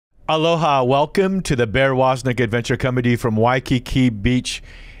Aloha, welcome to the Bear Woznick Adventure, coming to you from Waikiki Beach.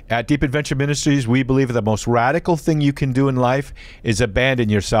 At Deep Adventure Ministries, we believe that the most radical thing you can do in life is abandon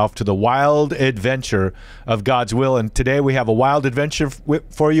yourself to the wild adventure of God's will. And today we have a wild adventure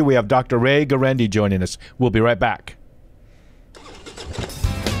for you. We have Dr. Ray Guarendi joining us. We'll be right back.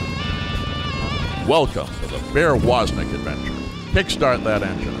 Welcome to the Bear Woznick Adventure. Kickstart that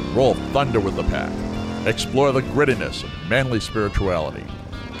engine and roll thunder with the pack. Explore the grittiness of manly spirituality.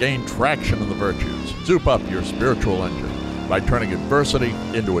 Gain traction in the virtues. Soup up your spiritual engine by turning adversity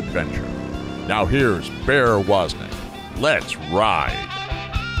into adventure. Now here's Bear Woznick. Let's ride.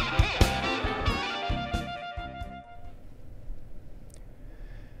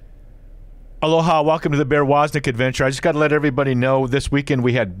 Aloha, welcome to the Bear Woznick Adventure. I just got to let everybody know this weekend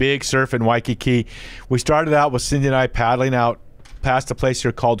we had big surf in Waikiki. We started out with Cindy and I paddling out past a place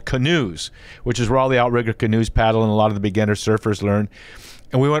here called Canoes, which is where all the outrigger canoes paddle and a lot of the beginner surfers learn.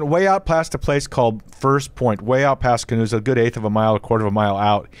 And we went way out past a place called First Point, way out past Canoes, a good eighth of a mile, a quarter of a mile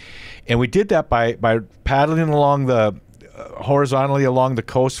out. And we did that by paddling along the horizontally along the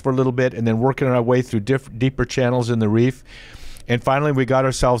coast for a little bit and then working our way through deeper channels in the reef. And finally, we got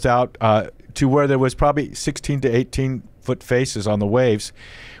ourselves out to where there was probably 16 to 18 foot faces on the waves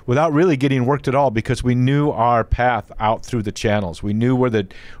without really getting worked at all, because we knew our path out through the channels. We knew where the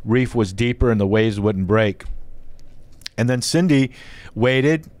reef was deeper and the waves wouldn't break. And then Cindy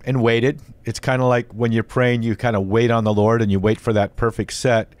waited and waited. It's kind of like when you're praying, you kind of wait on the Lord and you wait for that perfect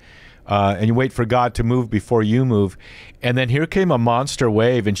set. And you wait for God to move before you move. And then here came a monster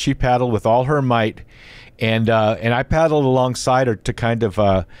wave, and she paddled with all her might. And I paddled alongside her to kind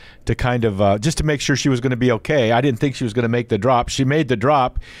of just to make sure she was going to be okay. I didn't think she was going to make the drop. She made the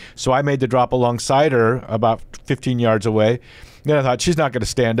drop, so I made the drop alongside her about 15 yards away. Then I thought, she's not going to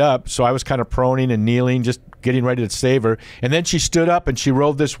stand up, so I was kind of proning and kneeling, just getting ready to save her. And then she stood up and she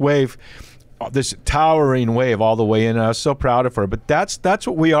rode this wave, this towering wave, all the way in. And I was so proud of her. But that's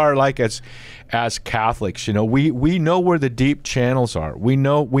what we are like as Catholics. You know, we know where the deep channels are. We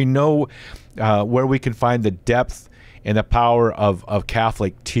know where we can find the depth and the power of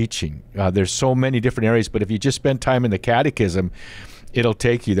Catholic teaching. There's so many different areas, but if you just spend time in the catechism, it'll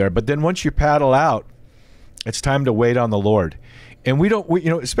take you there. But then once you paddle out, it's time to wait on the Lord. And we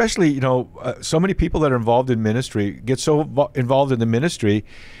especially, so many people that are involved in ministry get so involved in the ministry.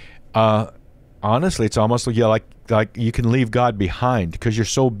 Honestly, it's almost like you can leave God behind because you're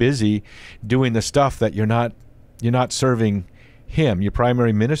so busy doing the stuff that you're not serving Him. Your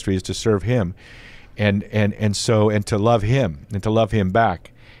primary ministry is to serve Him, and to love Him and to love Him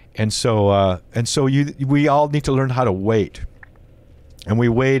back. And so we all need to learn how to wait. And we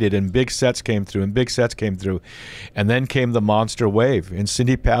waited, and big sets came through, and then came the monster wave. And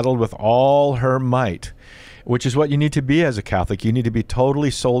Cindy paddled with all her might, which is what you need to be as a Catholic. You need to be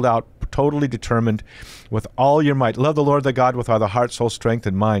totally sold out, totally determined with all your might. Love the Lord thy God with all the heart, soul, strength,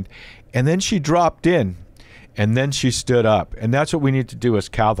 and mind. And then she dropped in, and then she stood up. And that's what we need to do as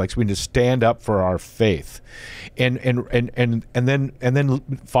Catholics. We need to stand up for our faith, and then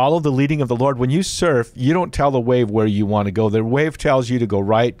follow the leading of the Lord. When you surf, you don't tell the wave where you want to go. The wave tells you to go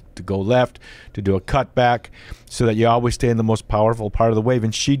right, to go left, to do a cutback, so that you always stay in the most powerful part of the wave.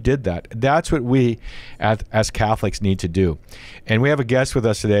 And she did that. That's what we as Catholics need to do. And we have a guest with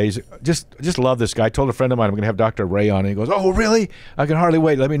us today. He's just love this guy. I told a friend of mine I'm going to have Dr. Ray on, and he goes, "Oh, really? I can hardly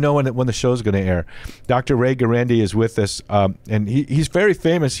wait. Let me know when the show's going to air." Dr. Ray Guarendi is with us, and he's very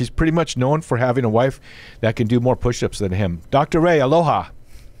famous. He's pretty much known for having a wife that can do more push-ups than him. Dr. Ray, aloha.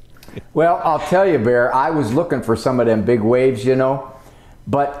 Well, I'll tell you, Bear, I was looking for some of them big waves,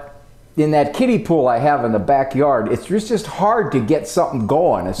 but in that kiddie pool I have in the backyard, it's just hard to get something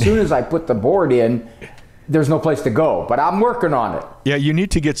going. As soon as I put the board in, there's no place to go, but I'm working on it. Yeah, you need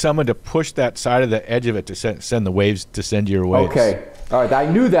to get someone to push that side of the edge of it to send the waves, to send your waves. Okay. All right, I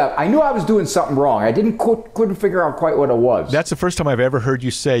knew that. I knew I was doing something wrong. I couldn't figure out quite what it was. That's the first time I've ever heard you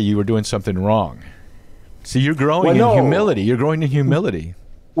say you were doing something wrong. See, you're growing in humility. You're growing in humility.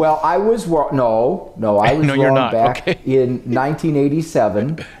 Well, I was wrong. No, I was wrong back in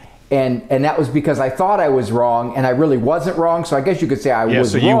 1987. And that was because I thought I was wrong, and I really wasn't wrong. So I guess you could say I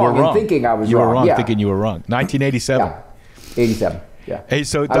was wrong in thinking I was wrong. You were wrong thinking you were wrong. 1987. Yeah, 87. Yeah. Hey,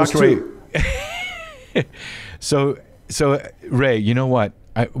 so Dr. Ray. So Ray, you know what?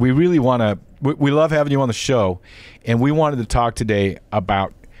 We really want to. We love having you on the show, and we wanted to talk today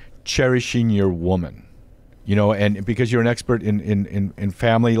about cherishing your woman. And because you're an expert in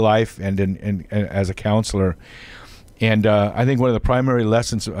family life and as a counselor. And I think one of the primary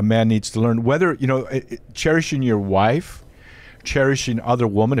lessons a man needs to learn, whether, cherishing your wife, cherishing other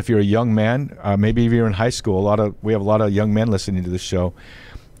women, if you're a young man, maybe if you're in high school, we have a lot of young men listening to this show,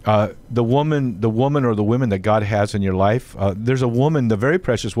 the woman or the women that God has in your life. There's a woman, the very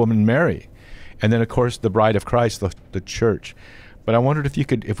precious woman, Mary, and then of course the bride of Christ, the church. But I wondered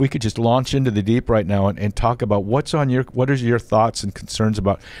if we could just launch into the deep right now and talk about what are your thoughts and concerns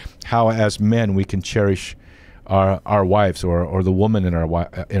about how, as men, we can cherish our wives or the woman in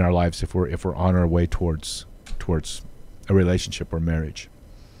our lives if we're on our way towards a relationship or marriage.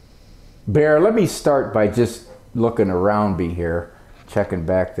 Bear, let me start by just looking around me here, checking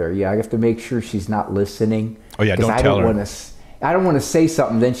back there. Yeah, I have to make sure she's not listening. Oh yeah, don't tell her. I don't want to say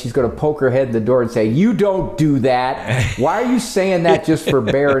something, then she's going to poke her head in the door and say, "You don't do that. Why are you saying that just for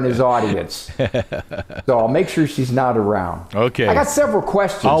Bear and his audience?" So I'll make sure she's not around. Okay. I got several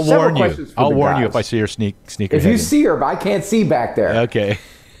questions. I'll warn you if I see her sneak her If you see her, but I can't see back there. Okay.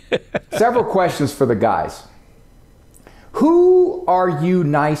 Several questions for the guys. Who are you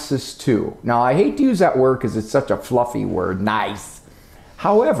nicest to? Now, I hate to use that word because it's such a fluffy word, nice.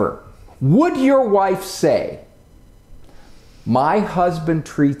 However, would your wife say, "My husband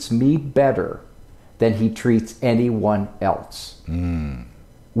treats me better than he treats anyone else"?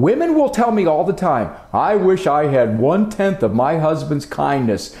 Women will tell me all the time, "I wish I had 1/10 of my husband's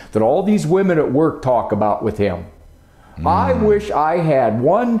kindness that all these women at work talk about with him. I wish I had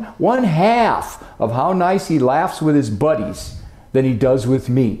one half of how nice he laughs with his buddies than he does with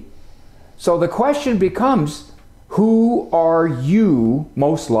me." So the question becomes, who are you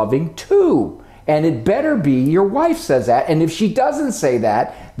most loving to? And it better be your wife says that. And if she doesn't say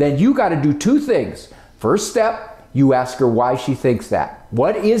that, then you got to do two things. First step, you ask her why she thinks that.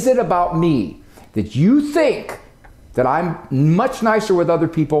 What is it about me that you think that I'm much nicer with other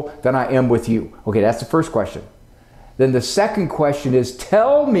people than I am with you? Okay, that's the first question. Then the second question is,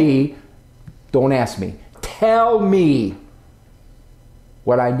 tell me, don't ask me, tell me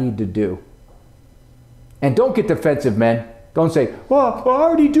what I need to do. And don't get defensive, men. Don't say, "Well, I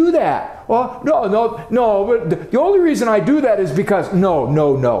already do that." Well, no. But the only reason I do that is because,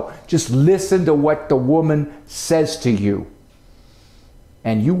 no. Just listen to what the woman says to you.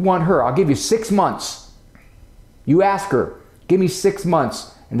 And you want her, I'll give you 6 months. You ask her, "Give me 6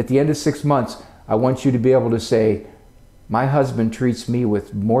 months." And at the end of 6 months, I want you to be able to say, "My husband treats me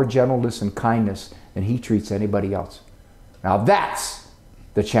with more gentleness and kindness than he treats anybody else." Now that's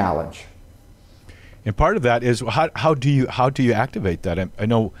the challenge. And part of that is how do you activate that? I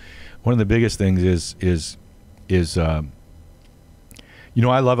know one of the biggest things is I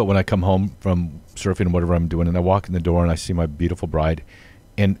love it when I come home from surfing and whatever I'm doing, and I walk in the door and I see my beautiful bride,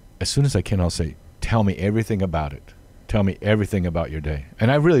 and as soon as I can, I'll say, "Tell me everything about it. Tell me everything about your day."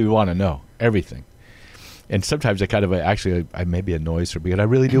 And I really want to know everything. And sometimes I maybe annoys her because I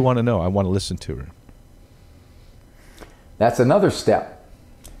really do want to know. I want to listen to her. That's another step.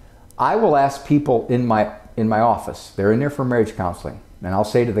 I will ask people in my office, they're in there for marriage counseling, and I'll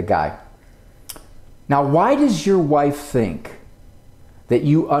say to the guy, "Now, why does your wife think that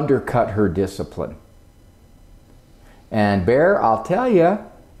you undercut her discipline?" And Bear, I'll tell you,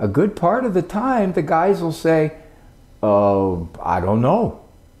 a good part of the time, the guys will say, "I don't know."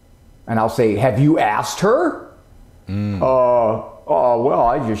 And I'll say, "Have you asked her?"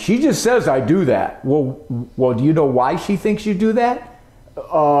 Well, she just says I do that." Well, do you know why she thinks you do that?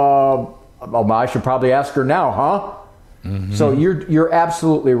 I should probably ask her now, huh? Mm-hmm. So you're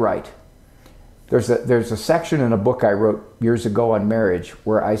absolutely right. There's a section in a book I wrote years ago on marriage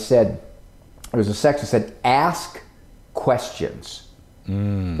where I said, there's a section that said, "Ask questions."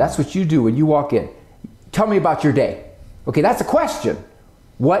 That's what you do when you walk in. "Tell me about your day." Okay, that's a question.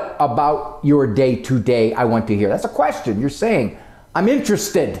 "What about your day today I want to hear?" That's a question. You're saying, "I'm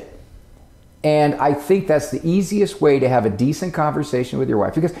interested." And I think that's the easiest way to have a decent conversation with your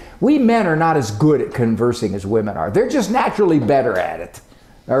wife, because we men are not as good at conversing as women are. They're just naturally better at it.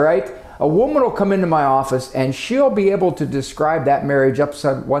 All right? A woman will come into my office and she'll be able to describe that marriage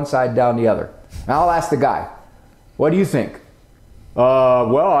upside one side, down the other. And I'll ask the guy, "What do you think?"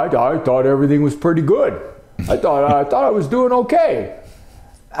 Well, I thought everything was pretty good. I thought I was doing okay.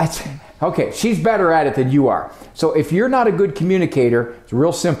 Okay, she's better at it than you are. So if you're not a good communicator, it's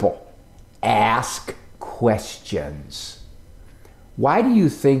real simple. Ask questions. "Why do you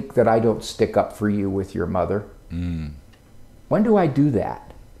think that I don't stick up for you with your mother?" When do I do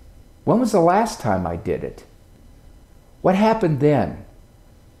that? When was the last time I did it? What happened then?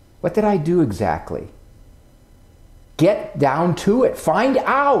 What did I do exactly? Get down to it. Find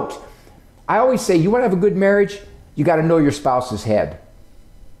out. I always say, you want to have a good marriage? You got to know your spouse's head.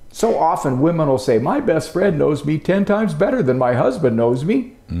 So often women will say, "My best friend knows me 10 times better than my husband knows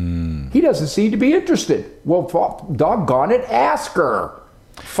me. He doesn't seem to be interested." Well, doggone it, ask her.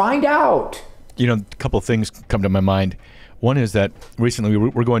 Find out. A couple of things come to my mind. One is that recently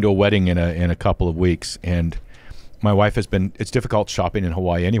we're going to a wedding in a couple of weeks, and my wife has been, it's difficult shopping in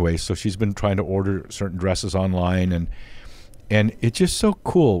Hawaii anyway, so she's been trying to order certain dresses online, and it's just so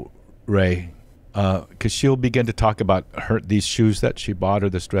cool, Ray, because she'll begin to talk about these shoes that she bought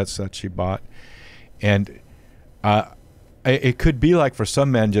or this dress that she bought, and it could be like for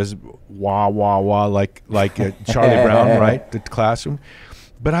some men just wah wah wah like Charlie Brown, right, the classroom.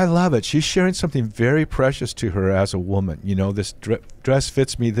 But I love it. She's sharing something very precious to her as a woman. You know, this dress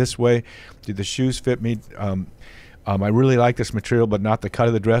fits me this way. Do the shoes fit me? I really like this material, but not the cut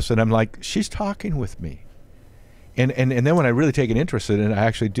of the dress. And I'm like, she's talking with me. And then when I really take an interest in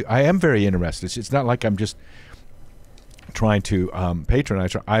it, I am very interested. It's not like I'm just trying to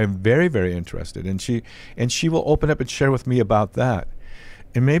patronize her. I am very, very interested. And she will open up and share with me about that.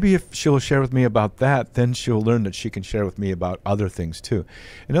 And maybe if she'll share with me about that, then she'll learn that she can share with me about other things too.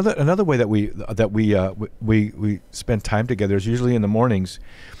 Another way that we spend time together is usually in the mornings.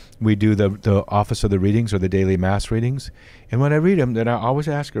 We do the office of the readings or the daily mass readings, and when I read them, then I always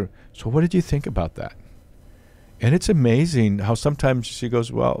ask her, "So what did you think about that?" And it's amazing how sometimes she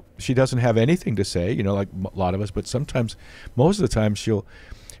goes, "Well, she doesn't have anything to say," you know, like a lot of us. But sometimes, most of the time, she'll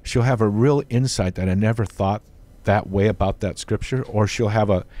have a real insight that I never thought that way about that scripture, or she'll have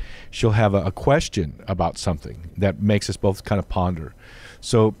a question about something that makes us both kind of ponder.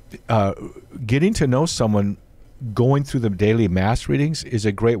 So getting to know someone going through the daily mass readings is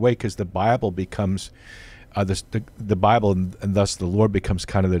a great way, because the Bible becomes the Bible, and thus the Lord becomes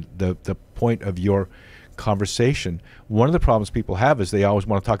kind of the point of your conversation. One of the problems people have is they always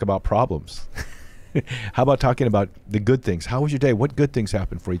want to talk about problems. How about talking about the good things? How was your day? What good things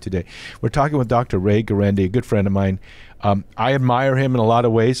happened for you today? We're talking with Dr. Ray Guarendi, a good friend of mine. I admire him in a lot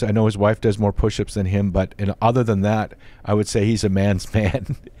of ways. I know his wife does more push-ups than him, but other than that, I would say he's a man's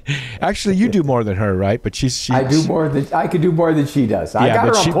man. Actually, you do more than her, right? But I could do more than she does. I got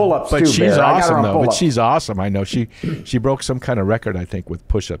her on pull-ups too, but she's Bear. awesome, though. But she's awesome. I know she broke some kind of record, I think, with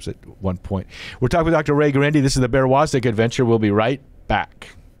push-ups at one point. We're talking with Dr. Ray Guarendi. This is the Bear Woznick Adventure. We'll be right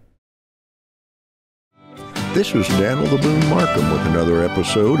back. This was Daniel the Boone Markham with another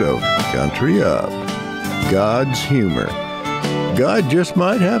episode of Country Up. God's humor. God just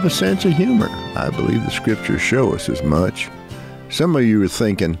might have a sense of humor. I believe the scriptures show us as much. Some of you are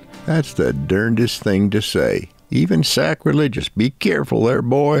thinking, that's the darndest thing to say. Even sacrilegious. Be careful there,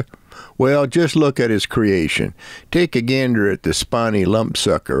 boy. Well, just look at his creation. Take a gander at the spiny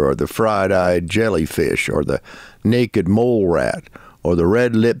lumpsucker, or the fried-eyed jellyfish, or the naked mole rat, or the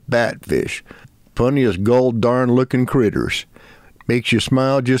red-lipped batfish. Funniest gold-darn-looking critters. Makes you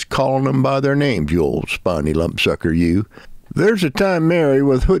smile just calling them by their names, you old spiny lumpsucker, you. There's a time Mary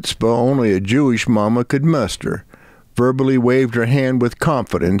with chutzpah only a Jewish mama could muster. Verbally waved her hand with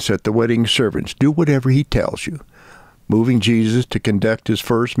confidence at the wedding servants. Do whatever he tells you. Moving Jesus to conduct his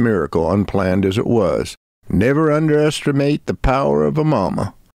first miracle, unplanned as it was. Never underestimate the power of a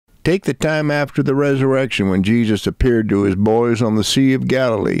mama. Take the time after the resurrection when Jesus appeared to his boys on the Sea of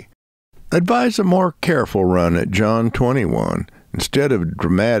Galilee. Advise a more careful run at John 21. Instead of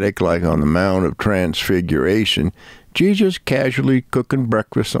dramatic like on the Mount of Transfiguration, Jesus casually cooking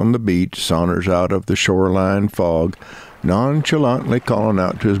breakfast on the beach saunters out of the shoreline fog, nonchalantly calling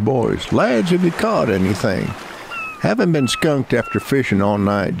out to his boys, "Lads, have you caught anything?" Having been skunked after fishing all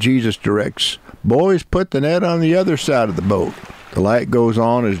night, Jesus directs, "Boys, put the net on the other side of the boat." The light goes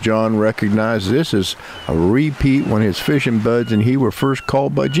on as John recognizes this as a repeat when his fishing buds and he were first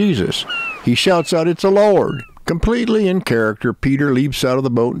called by Jesus. He shouts out, "It's the Lord!" Completely in character, Peter leaps out of the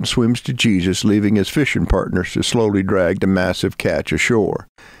boat and swims to Jesus, leaving his fishing partners to slowly drag the massive catch ashore.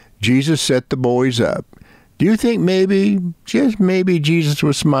 Jesus set the boys up. Do you think maybe, just maybe, Jesus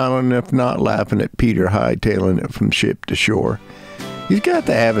was smiling, if not laughing at Peter hightailing it from ship to shore? He's got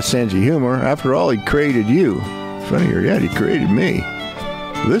to have a sense of humor. After all, he created you. Funnier yet, he created me.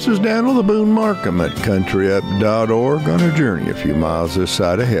 This is Daniel the Boone Markham at CountryUp.org on a journey a few miles this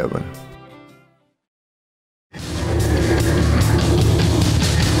side of heaven.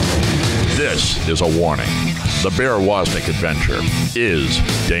 This is a warning. The Bear Woznick Adventure is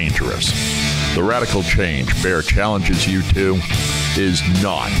dangerous. The radical change Bear challenges you to is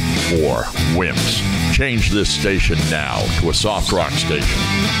not for wimps. Change this station now to a soft rock station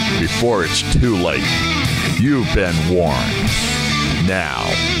before it's too late. You've been warned. Now,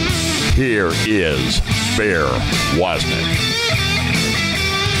 here is Bear Woznick.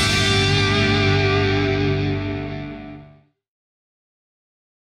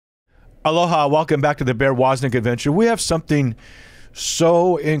 Aloha, welcome back to the Bear Woznick Adventure. We have something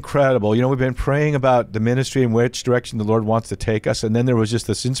so incredible. You know, we've been praying about the ministry and which direction the Lord wants to take us, and then there was just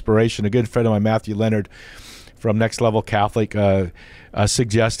this inspiration. A good friend of mine, Matthew Leonard from Next Level Catholic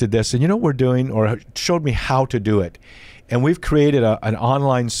suggested this, and you know what we're doing, or showed me how to do it. And we've created an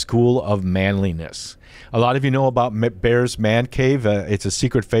online school of manliness. A lot of you know about Bear's Man Cave. It's a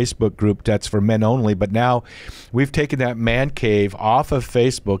secret Facebook group that's for men only. But now we've taken that Man Cave off of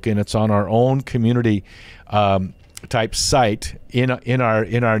Facebook, and it's on our own community type site in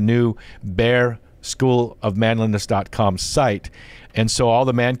our new Bear School of Manliness.com site. And so all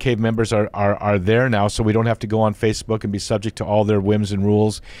the Man Cave members are there now, so we don't have to go on Facebook and be subject to all their whims and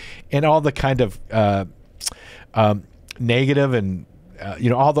rules and all the kind of negative and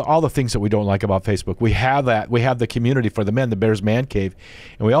all the things that we don't like about Facebook. We have that. We have the community for the men, the Bears Man Cave,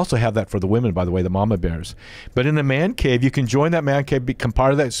 and we also have that for the women, by the way, the Mama Bears. But in the Man Cave, you can join that Man Cave, become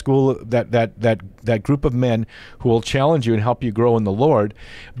part of that school, that group of men who will challenge you and help you grow in the Lord.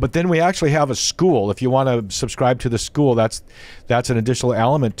 But then we actually have a school. If you want to subscribe to the school, that's an additional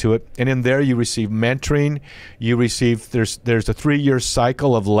element to it. And in there, you receive mentoring. You receive there's a 3-year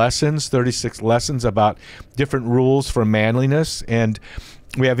cycle of lessons, 36 lessons about different rules for manliness, and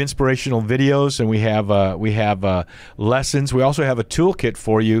we have inspirational videos, and we have lessons. We also have a toolkit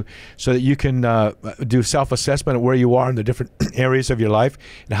for you so that you can do self-assessment of where you are in the different areas of your life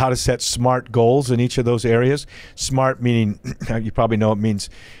and how to set SMART goals in each of those areas. SMART meaning, you probably know it means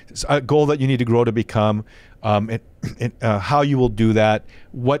a goal that you need to grow to become, how you will do that,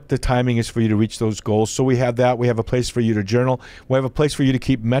 what the timing is for you to reach those goals. So we have that. We have a place for you to journal. We have a place for you to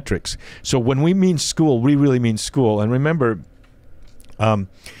keep metrics. So when we mean school, we really mean school. And remember,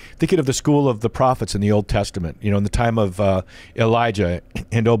 thinking of the school of the prophets in the Old Testament, in the time of Elijah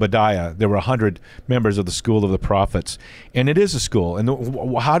and Obadiah, there were 100 members of the school of the prophets. And it is a school.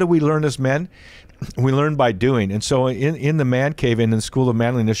 And how do we learn as men? We learn by doing. And so in the Man Cave and in the School of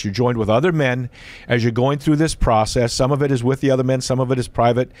Manliness, you're joined with other men as you're going through this process. Some of it is with the other men, some of it is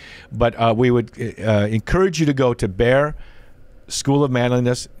private. But we would encourage you to go to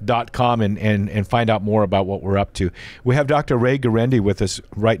BearSchoolOfManliness.com and find out more about what we're up to. We have Dr. Ray Guarendi with us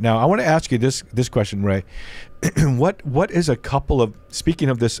right now. I want to ask you this question, Ray. What is a couple of, speaking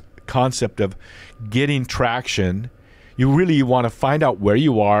of this concept of getting traction, you want to find out where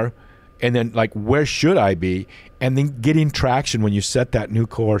you are, and then like, where should I be? And then getting traction when you set that new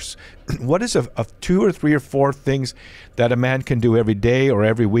course. What is a 2 or 3 or 4 things that a man can do every day or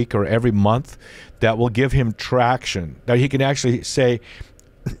every week or every month that will give him traction? That he can actually say,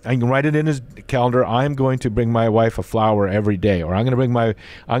 I can write it in his calendar, I'm going to bring my wife a flower every day, or I'm going to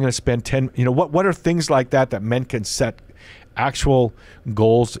spend 10, what are things like that men can set actual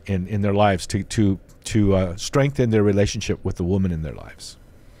goals in their lives to strengthen their relationship with the woman in their lives?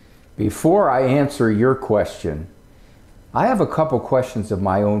 Before I answer your question, I have a couple questions of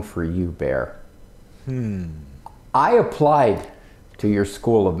my own for you, Bear. I applied to your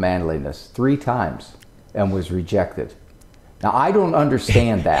School of Manliness 3 times and was rejected. Now, I don't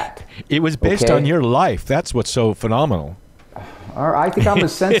understand that. It was based on your life. That's what's so phenomenal. I think I'm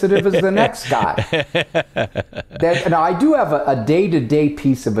as sensitive as the next guy. Now, I do have a day-to-day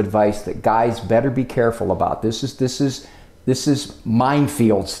piece of advice that guys better be careful about. This is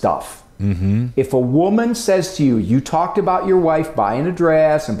minefield stuff. If a woman says to you, you talked about your wife buying a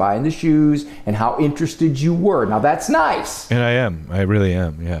dress and buying the shoes and how interested you were. Now, that's nice. And I am. I really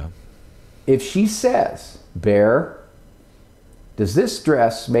am, yeah. If she says, Bear, does this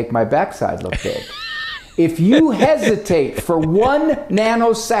dress make my backside look big? If you hesitate for 1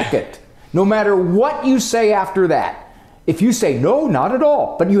 nanosecond, no matter what you say after that, if you say, no, not at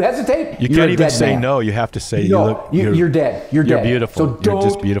all, but you hesitate, you can't even say no. You have to say, no, you're dead. You're dead. Beautiful. So don't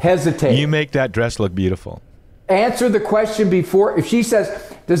just beautiful. hesitate. You make that dress look beautiful. Answer the question before. If she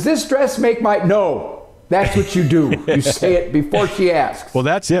says, does this dress make my... No. That's what you do. You say it before she asks. Well,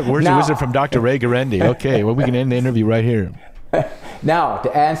 that's it. Words of wisdom from Dr. Ray Guarendi. Okay, well, we can end the interview right here. Now,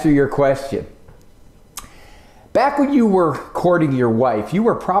 to answer your question. Back when you were courting your wife, you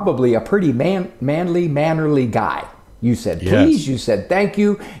were probably a pretty mannerly guy. You said please, yes. You said thank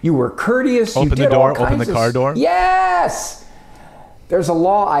you, you were courteous. Open the door, open the car door. Yes! There's a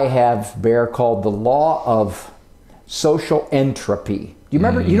law I have, Bear, called the law of social entropy. Do you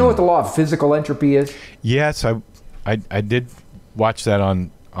remember, you know what the law of physical entropy is? Yes, I did watch that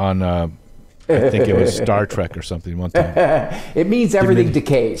on I think it was Star Trek or something one time. It means everything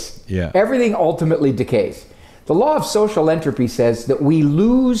decays. Yeah. Everything ultimately decays. The law of social entropy says that we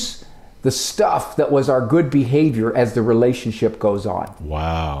lose the stuff that was our good behavior as the relationship goes on.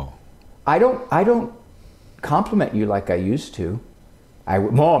 Wow. I don't compliment you like I used to.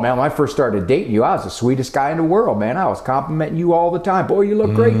 Man, when I first started dating you, I was the sweetest guy in the world, man. I was complimenting you all the time. Boy, you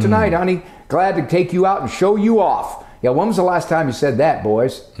look great tonight, honey. Glad to take you out and show you off. Yeah, when was the last time you said that,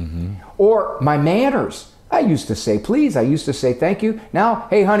 boys? Or my manners. I used to say please. I used to say thank you. Now,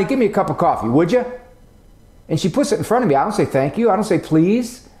 hey, honey, give me a cup of coffee, would you? And she puts it in front of me. I don't say thank you. I don't say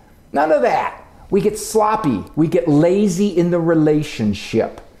please. None of that. We get sloppy. We get lazy in the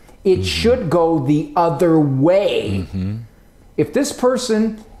relationship. It should go the other way. If this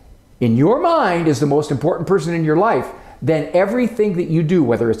person, in your mind, is the most important person in your life, then everything that you do,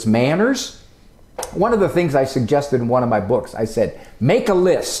 whether it's manners, one of the things I suggested in one of my books, I said, make a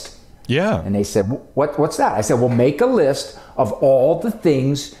list. Yeah. And they said, what's that? I said, well, make a list of all the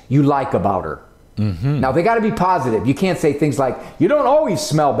things you like about her. Now, they got to be positive. You can't say things like, you don't always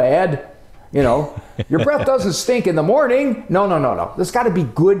smell bad. You know, your breath doesn't stink in the morning. No. There's got to be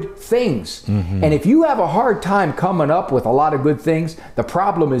good things. And if you have a hard time coming up with a lot of good things, the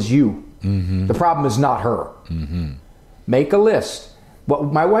problem is you. The problem is not her. Make a list. What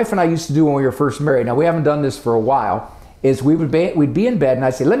my wife and I used to do when we were first married, now we haven't done this for a while, is we'd be in bed and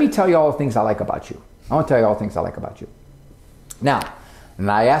I'd say, let me tell you all the things I like about you. I want to tell you all the things I like about you. Now,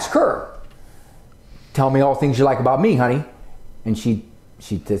 and I ask her, tell me all the things you like about me, honey. And she'd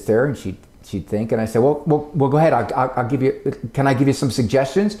sit there and she'd think, and I say, well, go ahead. I'll give you. Can I give you some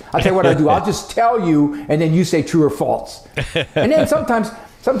suggestions? I'll tell you what I do. I'll just tell you, and then you say true or false. And then sometimes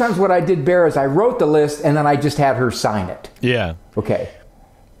what I did, Bear, is I wrote the list, and then I just had her sign it. Yeah. Okay.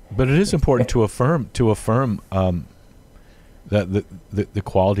 But it is important to affirm that the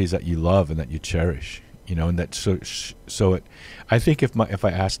qualities that you love and that you cherish. You know, and that so it. I think if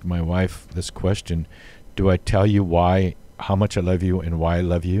I asked my wife this question, do I tell you how much I love you and why I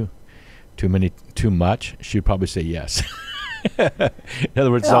love you? Too much? She'd probably say yes. In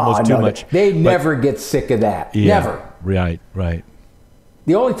other words, it's almost too much. They never get sick of that. Yeah, never. Right.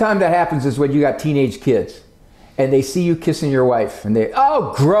 The only time that happens is when you got teenage kids and they see you kissing your wife and they,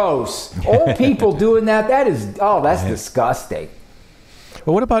 oh, gross. Old people doing that, that's disgusting.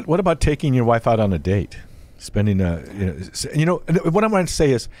 But what about taking your wife out on a date? Spending what I'm going to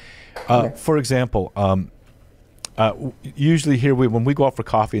say is, for example, usually here when we go out for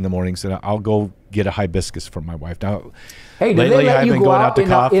coffee in the mornings, and I'll go get a hibiscus for my wife. Now, hey, do they let you go out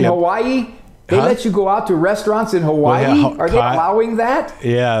in Hawaii? They let you go out to restaurants in Hawaii? Well, yeah, Are they allowing that?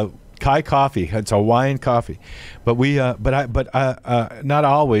 Yeah, Kai coffee. It's Hawaiian coffee, but not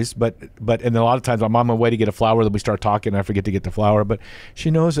always. But and a lot of times I'm on my way to get a flower. Then we start talking, and I forget to get the flower. But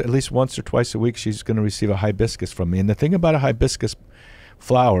she knows at least once or twice a week she's going to receive a hibiscus from me. And the thing about a hibiscus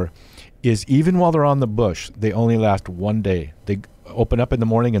flower is even while they're on the bush, they only last one day. They open up in the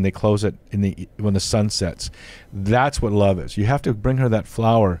morning and they close it when the sun sets. That's what love is. You have to bring her that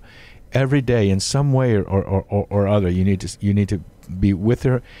flower every day in some way or other. You need to be with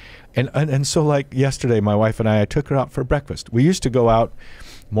her. And so like yesterday, my wife and I took her out for breakfast. We used to go out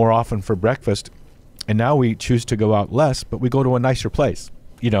more often for breakfast, and now we choose to go out less, but we go to a nicer place,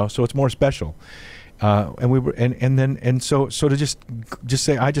 so it's more special. So to just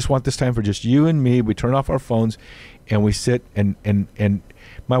say, I just want this time for just you and me. We turn off our phones and we sit and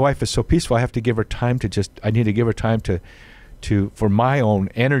my wife is so peaceful. I need to give her time for my own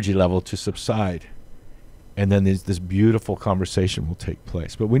energy level to subside. And then this beautiful conversation will take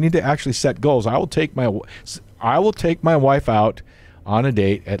place. But we need to actually set goals. I will take my wife out on a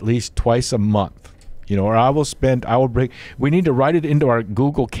date at least twice a month. We need to write it into our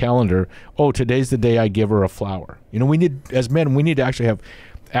Google Calendar. Oh, today's the day I give her a flower. As men, we need to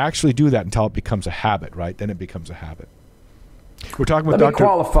actually do that until it becomes a habit, right? Then it becomes a habit. We're talking with Let me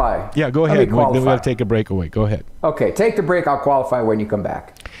qualify. Yeah, go ahead. Then we got to take a break away. Go ahead. Okay, take the break. I'll qualify when you come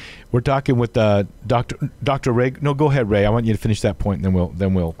back. We're talking with Dr. Ray. No, go ahead, Ray. I want you to finish that point, and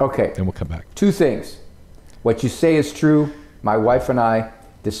then we'll come back. Two things. What you say is true. My wife and I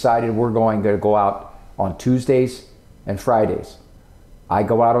decided we're going to go out on Tuesdays and Fridays. I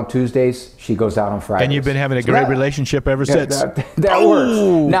go out on Tuesdays, she goes out on Fridays. And you've been having a great relationship ever since. That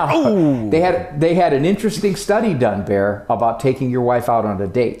works. Now, they had an interesting study done, Bear, about taking your wife out on a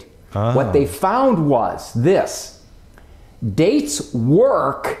date. What they found was this: dates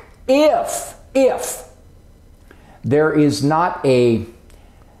work if there is not an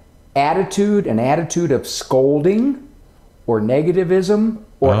attitude of scolding or negativism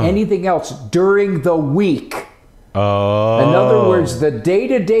or anything else during the week. In other words, the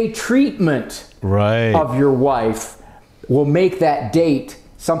day-to-day treatment of your wife will make that date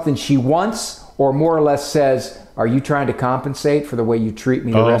something she wants, or more or less says, are you trying to compensate for the way you treat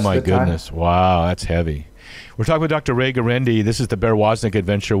me the rest of the time? Oh, my goodness. Wow, that's heavy. We're talking with Dr. Ray Guarendi. This is the Bear Woznick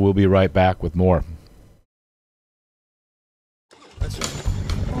Adventure. We'll be right back with more.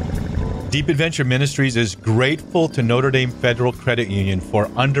 Deep Adventure Ministries is grateful to Notre Dame Federal Credit Union for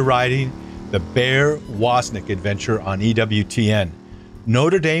underwriting the Bear Woznick Adventure on EWTN.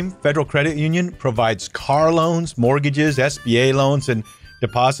 Notre Dame Federal Credit Union provides car loans, mortgages, SBA loans, and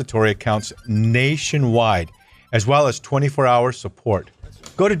depository accounts nationwide, as well as 24-hour support.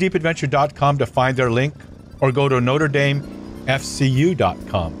 Go to deepadventure.com to find their link, or go to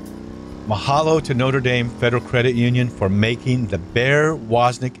NotreDameFCU.com. Mahalo to Notre Dame Federal Credit Union for making the Bear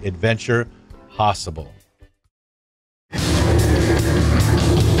Woznick Adventure possible.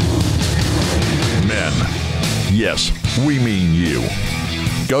 Men, yes, we mean you.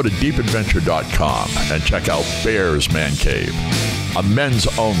 Go to deepadventure.com and check out Bear's Man Cave, a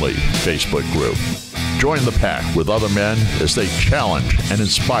men's-only Facebook group. Join the pack with other men as they challenge and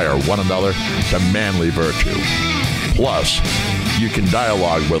inspire one another to manly virtue. Plus, you can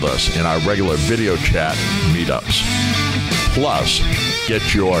dialogue with us in our regular video chat meetups. Plus,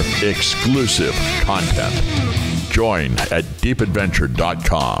 get your exclusive content. Join at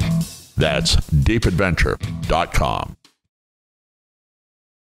deepadventure.com. That's deepadventure.com.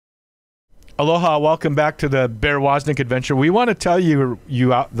 Aloha, welcome back to the Bear Woznick Adventure. We want to tell you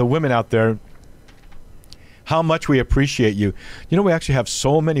the women out there, how much we appreciate you. You know, we actually have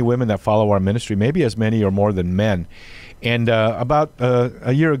so many women that follow our ministry, maybe as many or more than men. And about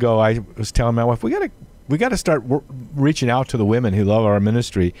a year ago, I was telling my wife, we got to start reaching out to the women who love our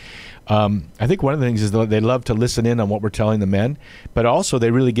ministry. I think one of the things is that they love to listen in on what we're telling the men, but also they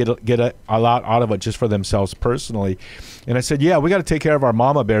really get a lot out of it just for themselves personally. And I said, yeah, we got to take care of our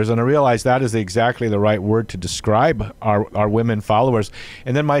mama bears. And I realized that is exactly the right word to describe our women followers.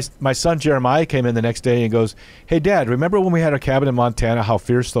 And then my son Jeremiah came in the next day and goes, hey, Dad, remember when we had our cabin in Montana, how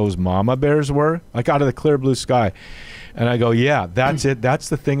fierce those mama bears were? Like out of the clear blue sky. And I go, yeah, that's it. That's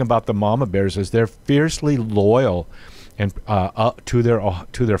the thing about the mama bears is they're fiercely loyal and to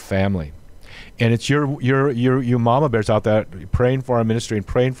their family. And it's your mama bears out there praying for our ministry and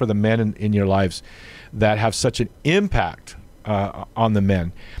praying for the men in your lives that have such an impact on the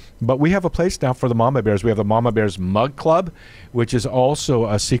men. But we have a place now for the mama bears. We have the Mama Bears Mug Club, which is also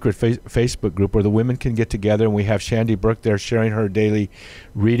a secret Facebook group where the women can get together, and we have Shandy Burke there sharing her daily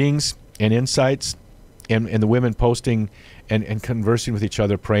readings and insights, and the women posting and conversing with each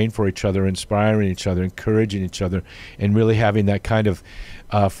other, praying for each other, inspiring each other, encouraging each other, and really having that kind of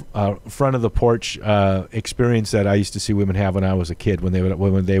front of the porch experience that I used to see women have when I was a kid, when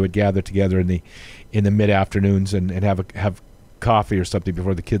they would gather together in the mid afternoons and have coffee or something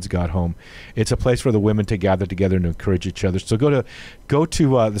before the kids got home. It's a place for the women to gather together and encourage each other. So go to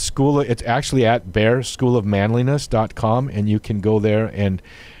the school. It's actually at bearschoolofmanliness.com, and you can go there and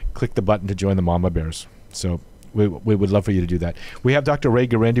click the button to join the Mama Bears. So we would love for you to do that. We have Dr. Ray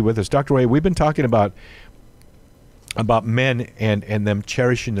Guarendi with us. Dr. Ray, we've been talking about men and them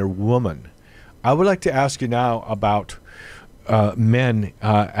cherishing their woman. I would like to ask you now about men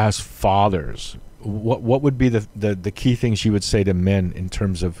as fathers. What would be the key things you would say to men in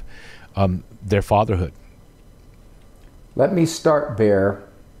terms of their fatherhood? Let me start, Bear,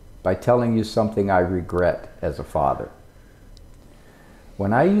 by telling you something I regret as a father.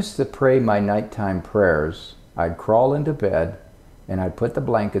 When I used to pray my nighttime prayers, I'd crawl into bed and I'd put the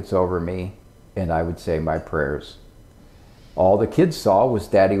blankets over me and I would say my prayers. All the kids saw was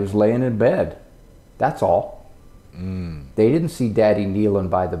Daddy was laying in bed. That's all. They didn't see Daddy kneeling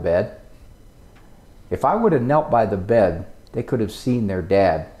by the bed. If I would have knelt by the bed, they could have seen their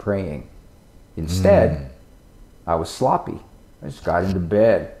dad praying. Instead, I was sloppy. I just got into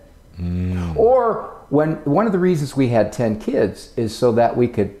bed. Or one of the reasons we had 10 kids is so that we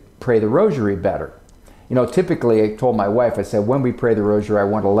could pray the rosary better. You know, typically I told my wife, I said, when we pray the rosary, I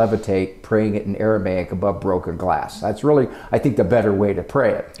want to levitate praying it in Aramaic above broken glass. That's really, I think, the better way to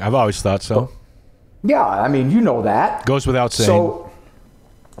pray it. I've always thought so. Yeah, I mean, you know that. Goes without saying.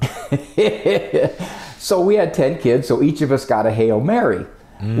 So we had 10 kids, so each of us got a Hail Mary.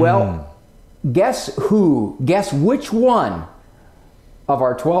 Well, guess which one of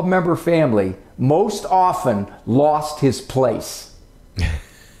our 12-member family most often lost his place?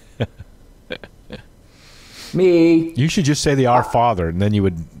 Me. You should just say the Our Father, and then you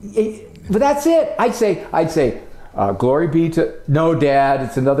would... But that's it. I'd say, glory be to... No, Dad,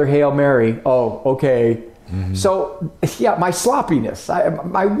 it's another Hail Mary. Oh, okay. So, yeah, my sloppiness.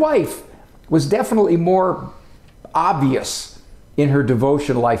 My wife was definitely more obvious in her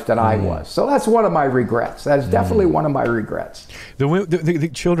devotion life than I was. So that's one of my regrets. That is definitely one of my regrets. The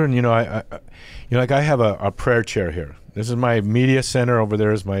children, you know, like I have a prayer chair here. This is my media center. Over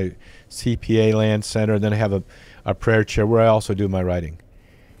there is my CPA land center. And then I have a prayer chair where I also do my writing.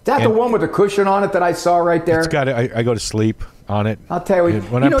 that the one with the cushion on it that I saw right there? It's got. I go to sleep on it. I'll tell you,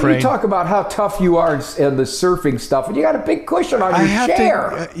 when I'm praying, you talk about how tough you are in the surfing stuff, and you got a big cushion on your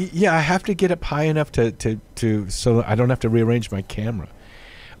chair. I have to get up high enough to so I don't have to rearrange my camera.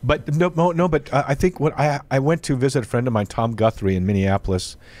 But no. But I think what I went to visit a friend of mine, Tom Guthrie, in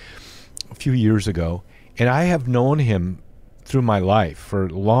Minneapolis a few years ago, and I have known him through my life for a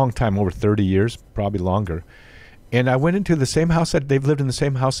long time, over 30 years, probably longer. And I went into the same house that they've lived in the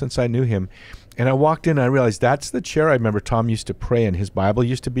same house since I knew him. And I walked in and I realized that's the chair I remember Tom used to pray in. His Bible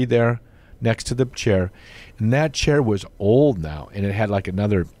used to be there next to the chair. And that chair was old now. And it had like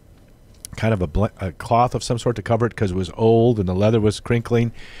another kind of a cloth of some sort to cover it because it was old and the leather was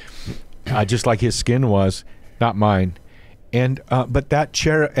crinkling, just like his skin was, not mine. And but that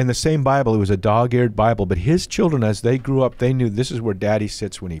chair and the same Bible, it was a dog-eared Bible. But his children, as they grew up, they knew this is where Daddy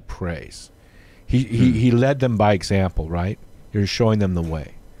sits when he prays. He led them by example, right? You're showing them the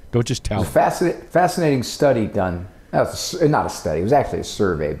way. Don't just tell them. Fascinating study done. Not a study. It was actually a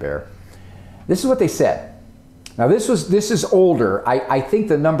survey, Bear. This is what they said. Now, this is older. I think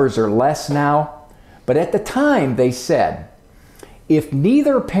the numbers are less now. But at the time, they said, if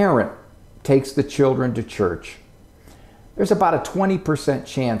neither parent takes the children to church, there's about a 20%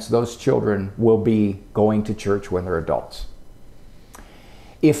 chance those children will be going to church when they're adults.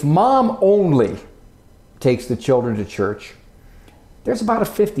 If mom only takes the children to church, there's about a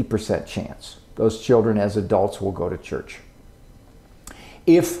 50% chance those children as adults will go to church.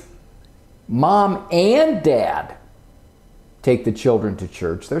 If mom and dad take the children to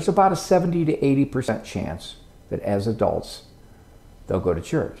church, there's about a 70 to 80% chance that as adults they'll go to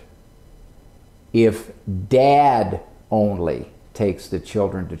church. If dad only takes the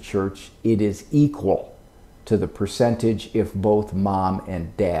children to church, it is equal to the percentage if both mom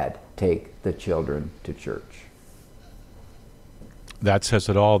and dad take the children to church. That says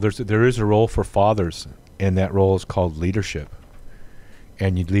it all. There is a role for fathers, and that role is called leadership.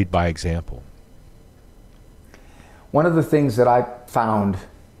 And you lead by example. One of the things that I found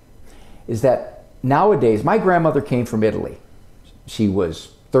is that nowadays, my grandmother came from Italy. She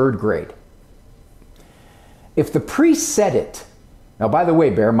was 3rd grade. If the priest said it, now, by the way,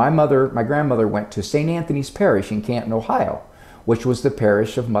 Bear, my grandmother went to St. Anthony's Parish in Canton, Ohio, which was the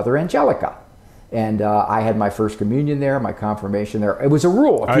parish of Mother Angelica. And I had my first communion there, my confirmation there. It was a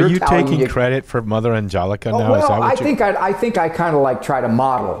rule. Are you taking credit for Mother Angelica now? Well, I think I kind of like try to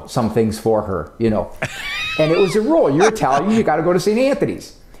model some things for her, you know. And it was a rule. You're Italian, you got to go to St.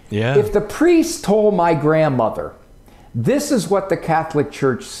 Anthony's. Yeah. If the priest told my grandmother, this is what the Catholic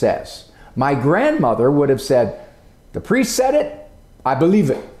Church says, my grandmother would have said, the priest said it, I believe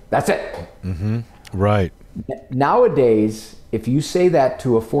it. That's it. Mm-hmm. Right. Nowadays, if you say that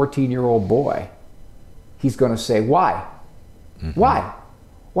to a 14-year-old boy, he's going to say, why? Mm-hmm. Why?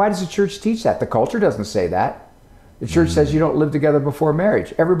 Why does the church teach that? The culture doesn't say that. The church says you don't live together before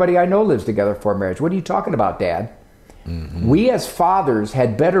marriage. Everybody I know lives together before marriage. What are you talking about, Dad? Mm-hmm. We as fathers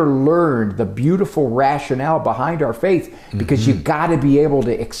had better learn the beautiful rationale behind our faith because you got to be able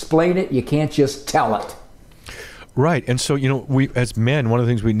to explain it. You can't just tell it. Right. And so, we as men, one of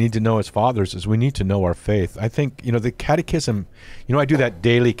the things we need to know as fathers is we need to know our faith. I think, the catechism, I do that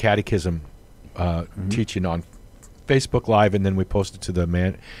daily catechism teaching on Facebook Live, and then we post it to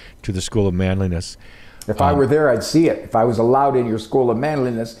the School of Manliness. If I were there, I'd see it. If I was allowed in your School of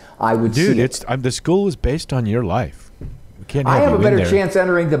Manliness, I would see it. Dude, the school is based on your life. We can't have I have you a better in there. chance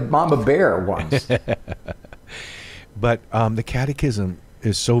entering the Mama Bear ones. But the catechism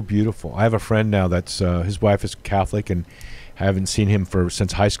is so beautiful. I have a friend now that's his wife is Catholic, and I haven't seen him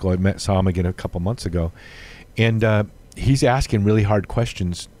since high school. Saw him again a couple months ago, and he's asking really hard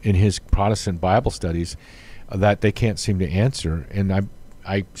questions in his Protestant Bible studies that they can't seem to answer. And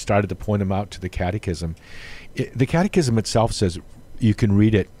I started to point him out to the catechism. The catechism itself says you can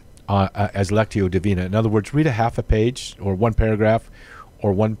read it as Lectio Divina. In other words, read a half a page or one paragraph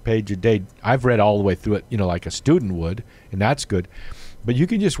or one page a day. I've read all the way through it, like a student would, and that's good. But you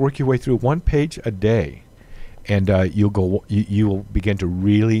can just work your way through one page a day, and you will begin to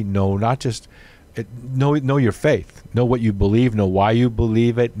really know, not just know your faith, know what you believe, know why you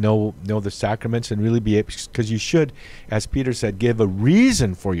believe it, know the sacraments, and really be able, because you should, as Peter said, give a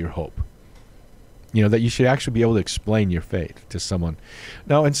reason for your hope. That you should actually be able to explain your faith to someone.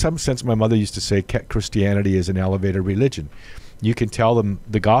 Now, in some sense, my mother used to say Christianity is an elevator religion. You can tell them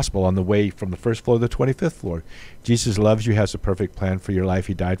the gospel on the way from the first floor to the 25th floor. Jesus loves you, has a perfect plan for your life.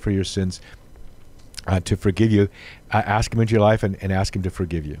 He died for your sins to forgive you. Ask him into your life and ask him to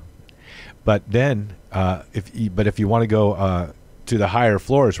forgive you. But then, if you want to go to the higher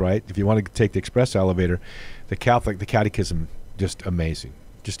floors, right? If you want to take the express elevator, the catechism, just amazing.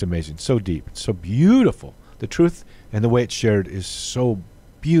 Just amazing. So deep. So beautiful. The truth and the way it's shared is so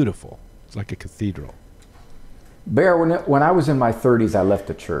beautiful. It's like a cathedral. Bear, when I was in my 30s, I left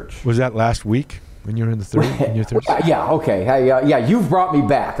the church. Was that last week when you were in the 30s? In your 30s? Yeah, okay. Hey, yeah, you've brought me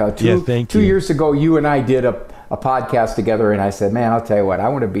back. Thank you. 2 years ago, you and I did a podcast together, and I said, man, I'll tell you what, I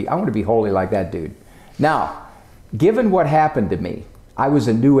want to be holy like that dude. Now, given what happened to me, I was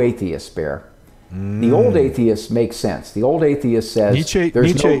a new atheist, Bear. The old atheist makes sense. The old atheist says Nietzsche,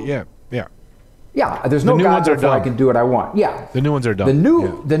 yeah, there's no God, therefore I can do what I want. Yeah. The new ones are dumb.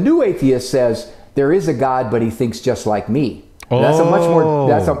 The new atheist says there is a God, but he thinks just like me. That's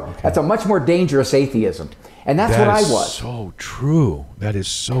a much more dangerous atheism. And that's what I was. So true. That is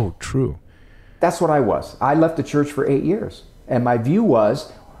so true. That's what I was. I left the church for 8 years. And my view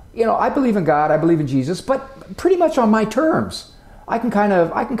was, I believe in God, I believe in Jesus, but pretty much on my terms. I can kind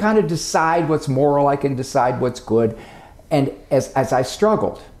of decide what's moral, I can decide what's good. And as I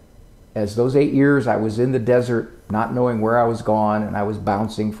struggled, as those 8 years I was in the desert, not knowing where I was going, and I was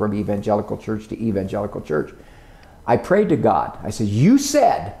bouncing from evangelical church to evangelical church, I prayed to God. I said, you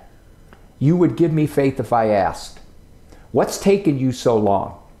said you would give me faith if I asked. What's taken you so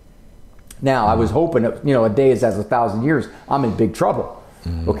long? Now, I was hoping, a day is as 1,000 years. I'm in big trouble.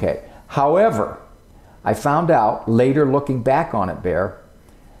 Okay. However, I found out later, looking back on it, Bear,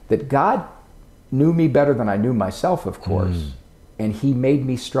 that God knew me better than I knew myself, of course. And he made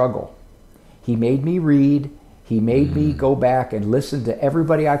me struggle. He made me read. He made me go back and listen to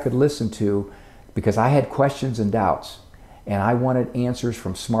everybody I could listen to, because I had questions and doubts. And I wanted answers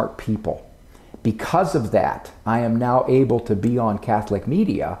from smart people. Because of that, I am now able to be on Catholic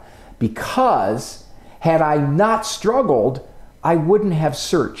media, because had I not struggled, I wouldn't have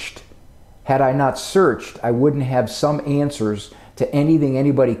searched. Had I not searched, I wouldn't have some answers to anything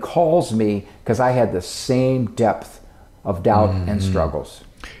anybody calls me, because I had the same depth of doubt and struggles.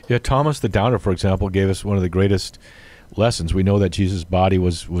 Yeah, Thomas the Doubter, for example, gave us one of the greatest lessons. We know that Jesus' body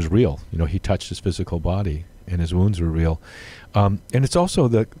was real. He touched his physical body, and his wounds were real. And it's also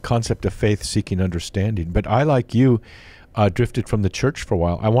the concept of faith seeking understanding. But I, like you, drifted from the church for a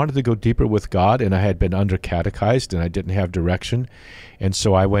while. I wanted to go deeper with God, and I had been under-catechized, and I didn't have direction. And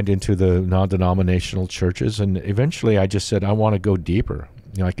so I went into the non-denominational churches, and eventually I just said, I want to go deeper.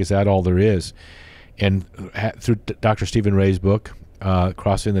 Is that all there is? And through Dr. Stephen Ray's book,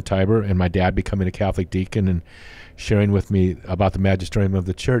 Crossing the Tiber, and my dad becoming a Catholic deacon and sharing with me about the magisterium of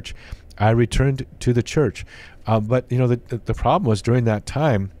the church, I returned to the church. But the problem was, during that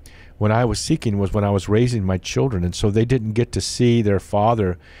time, when I was seeking, was when I was raising my children, and so they didn't get to see their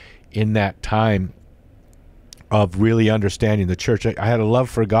father in that time of really understanding the church. I had a love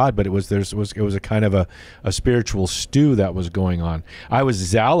for God, but it was a kind of a spiritual stew that was going on. I was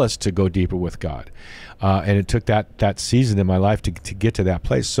zealous to go deeper with God, and it took that season in my life to get to that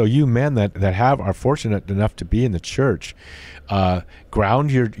place. So you men that are fortunate enough to be in the church,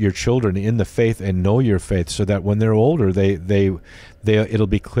 ground your children in the faith and know your faith, so that when they're older, it'll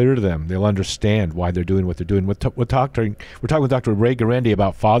be clear to them. They'll understand why they're doing what they're doing. We're talking with Dr. Ray Guarendi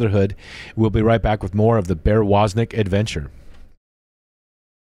about fatherhood. We'll be right back with more of the Bear Woznick Adventure.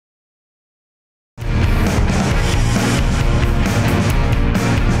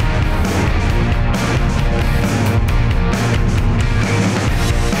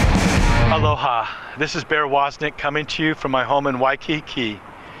 Aloha, this is Bear Woznick coming to you from my home in Waikiki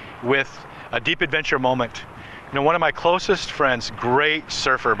with a deep adventure moment. One of my closest friends, great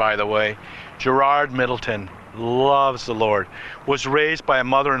surfer by the way, Gerard Middleton, loves the Lord, was raised by a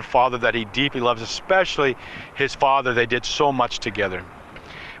mother and father that he deeply loves, especially his father. They did so much together.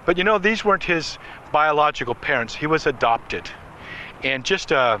 But these weren't his biological parents. He was adopted. And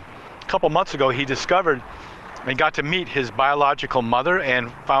just a couple months ago, he discovered and got to meet his biological mother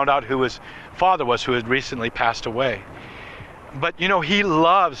and found out who his father was, who had recently passed away. But he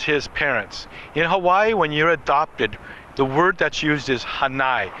loves his parents. In Hawaii, when you're adopted, the word that's used is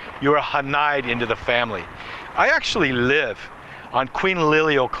hanai. You're a hanai'd into the family. I actually live on Queen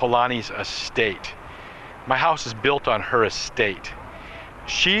Liliuokalani's estate. My house is built on her estate.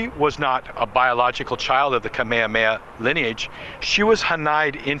 She was not a biological child of the Kamehameha lineage. She was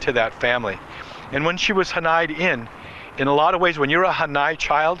hanai'd into that family. And when she was hanai'd in a lot of ways, when you're a hanai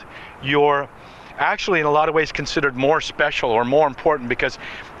child, you're actually in a lot of ways considered more special or more important, because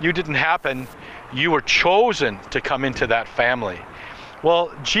you didn't happen, you were chosen to come into that family.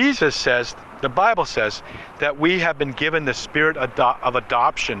 Well, Jesus says, the Bible says, that we have been given the spirit of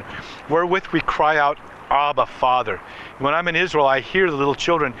adoption, wherewith we cry out, Abba, Father. When I'm in Israel, I hear the little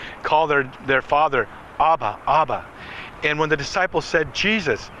children call their father, Abba, Abba. And when the disciples said,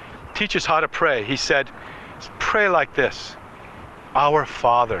 Jesus, teach us how to pray, he said, pray like this. our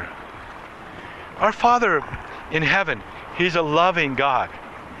Father. Our Father in heaven, He's a loving God.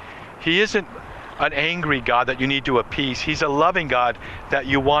 He isn't an angry God that you need to appease. He's a loving God that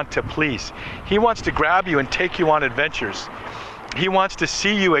you want to please. He wants to grab you and take you on adventures. He wants to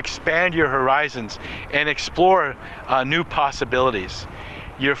see you expand your horizons and explore new possibilities.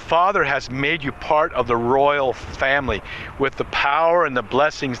 Your Father has made you part of the royal family. With the power and the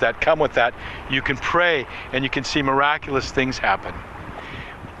blessings that come with that, you can pray and you can see miraculous things happen.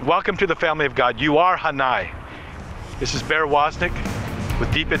 Welcome to the family of God. You are Hanai. This is Bear Woznick with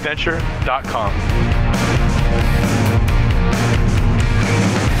deepadventure.com.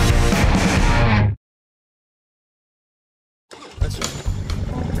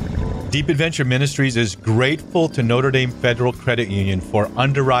 Deep Adventure Ministries is grateful to Notre Dame Federal Credit Union for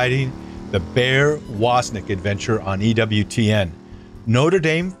underwriting the Bear Woznick Adventure on EWTN. Notre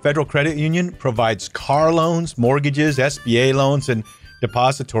Dame Federal Credit Union provides car loans, mortgages, SBA loans, and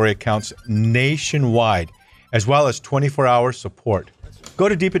depository accounts nationwide, as well as 24-hour support. Go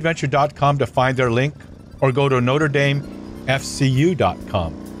to deepadventure.com to find their link, or go to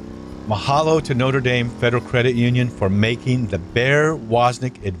NotreDameFCU.com. Mahalo to Notre Dame Federal Credit Union for making the Bear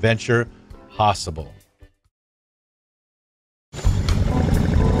Woznick Adventure possible.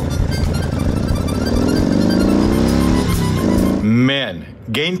 Men,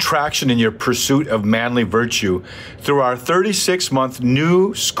 gain traction in your pursuit of manly virtue through our 36-month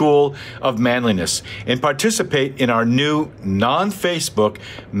new School of Manliness and participate in our new non-Facebook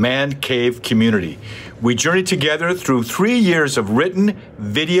Man Cave community. We journey together through 3 years of written,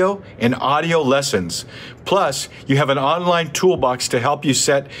 video, and audio lessons. Plus, you have an online toolbox to help you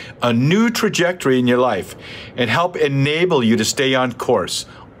set a new trajectory in your life and help enable you to stay on course.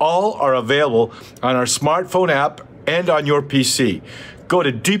 All are available on our smartphone app and on your PC. Go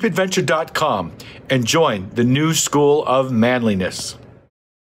to deepadventure.com and join the new School of Manliness.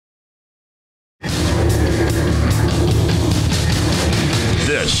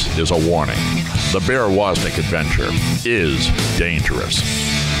 This is a warning. The Bear Woznick Adventure is dangerous.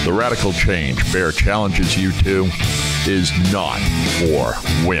 The radical change Bear challenges you to is not for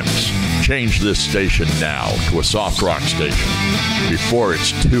wimps. Change this station now to a soft rock station before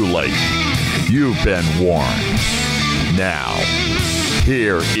it's too late. You've been warned. Now,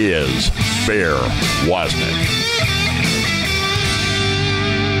 here is Bear Woznick.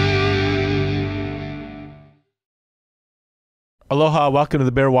 Aloha, welcome to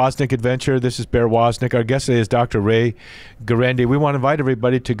the Bear Woznick Adventure. This is Bear Woznick. Our guest today is Dr. Ray Guarendi. We want to invite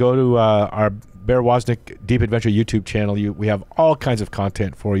everybody to go to our Bear Woznick Deep Adventure YouTube channel. We have all kinds of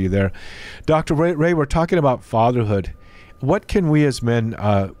content for you there. Dr. Ray, we're talking about fatherhood. What can we as men?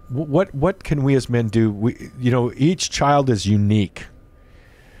 What can we as men do? Each child is unique.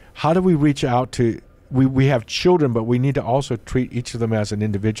 How do we reach out to? We have children, but we need to also treat each of them as an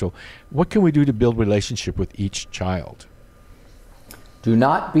individual. What can we do to build relationship with each child? Do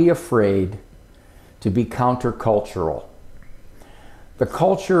not be afraid to be countercultural. The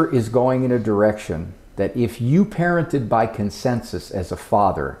culture is going in a direction that if you parented by consensus as a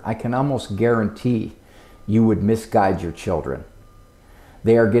father, I can almost guarantee you would misguide your children.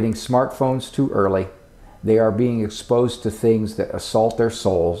 They are getting smartphones too early. They are being exposed to things that assault their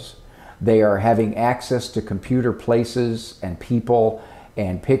souls. They are having access to computer places and people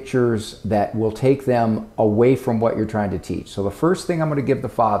and pictures that will take them away from what you're trying to teach. So the first thing I'm going to give the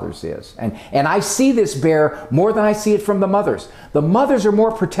fathers is, and I see this, Bear, more than I see it from the mothers. The mothers are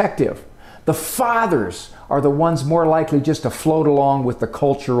more protective. The fathers are the ones more likely just to float along with the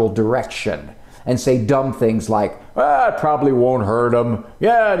cultural direction and say dumb things like, it probably won't hurt them.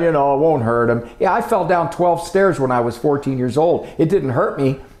 Yeah, it won't hurt them. Yeah, I fell down 12 stairs when I was 14 years old. It didn't hurt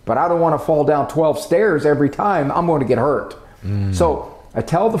me, but I don't want to fall down 12 stairs every time. I'm going to get hurt. So I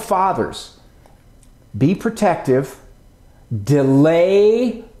tell the fathers, be protective,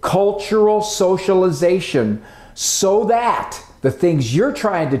 delay cultural socialization so that the things you're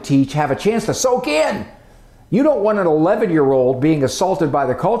trying to teach have a chance to soak in. You don't want an 11-year-old being assaulted by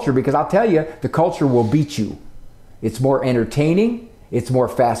the culture, because I'll tell you, the culture will beat you. It's more entertaining, it's more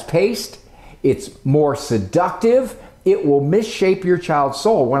fast-paced, it's more seductive, it will misshape your child's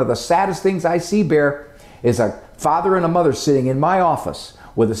soul. One of the saddest things I see, Bear, is a father and a mother sitting in my office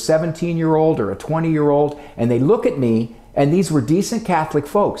with a 17-year-old or a 20-year-old, and they look at me, and these were decent Catholic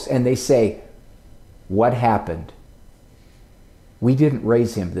folks, and they say, what happened? We didn't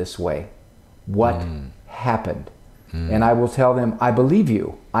raise him this way. What happened? And I will tell them, I believe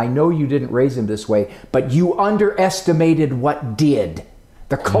you. I know you didn't raise him this way, but you underestimated what did.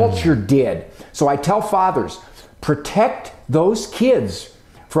 The culture did. So I tell fathers, protect those kids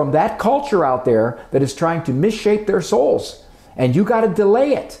from that culture out there that is trying to misshape their souls. and you got to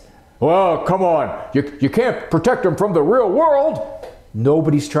delay it. Well, come on, you can't protect them from the real world.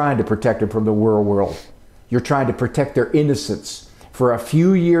 Nobody's trying to protect them from the real world. You're trying to protect their innocence for a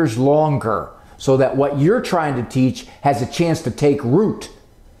few years longer so that what you're trying to teach has a chance to take root.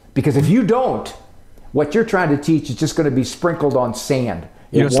 Because if you don't, what you're trying to teach is just going to be sprinkled on sand.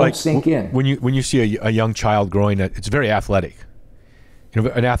 It won't sink in. When you see a young child growing, it's very athletic. You know,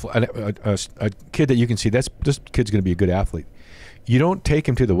 a kid that you can see, this kid's going to be a good athlete. You don't take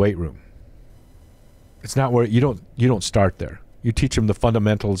him to the weight room. It's not where you don't start there. You teach them the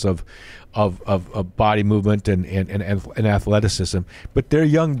fundamentals of body movement and athleticism. But their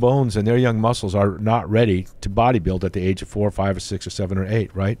young bones and their young muscles are not ready to bodybuild at the age of 4, 5, or 6, or 7, or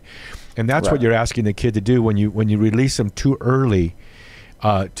 8, right? And that's what you're asking the kid to do when you release them too early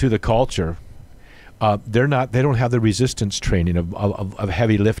to the culture. They don't have the resistance training of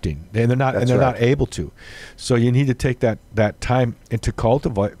heavy lifting, and they're not able to. So you need to take that time and to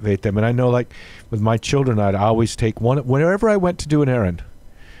cultivate them. And I know, like with my children, I'd always take one whenever I went to do an errand.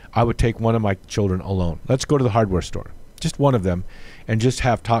 I would take one of my children alone. Let's go to the hardware store, just one of them, and just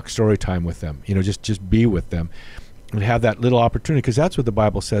have talk story time with them. You know, just be with them, and have that little opportunity, because that's what the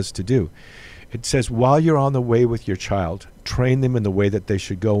Bible says to do. It says, while you're on the way with your child, train them in the way that they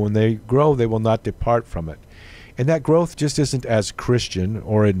should go. When they grow, they will not depart from it. And that growth just isn't as Christian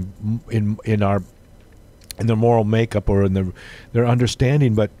or in their moral makeup or in their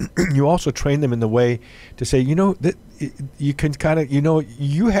understanding, but you also train them in the way to say, you know, that you can kind of, you know,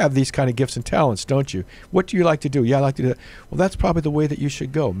 you have these kind of gifts and talents, don't you? What do you like to do? Yeah, I like to do that. Well, that's probably the way that you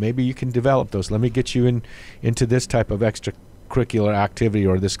should go. Maybe you can develop those. Let me get you into this type of extracurricular activity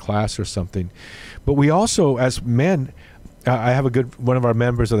or this class or something. But we also, as men, I have one of our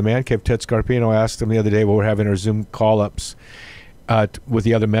members of the Man Cave, Ted Scarpino, asked him the other day when we were having our Zoom call-ups with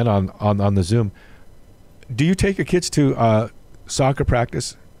the other men on the Zoom, do you take your kids to soccer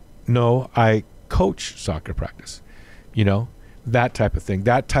practice? No, I coach soccer practice. You know, that type of thing,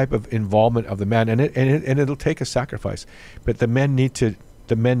 that type of involvement of the men, and it'll take a sacrifice. But the men need to.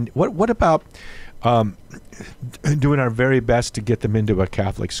 What about doing our very best to get them into a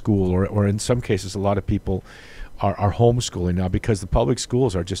Catholic school, or in some cases, a lot of people are homeschooling now because the public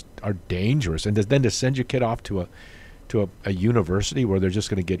schools are dangerous, and then to send your kid off to a university where they're just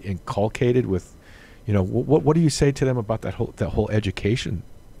going to get inculcated with, you know, what do you say to them about that whole education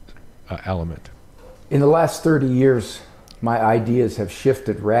element? In the last 30 years, my ideas have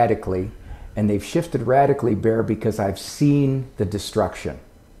shifted radically, and they've shifted radically, Bear, because I've seen the destruction.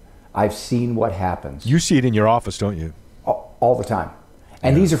 I've seen what happens. You see it in your office, don't you? All the time.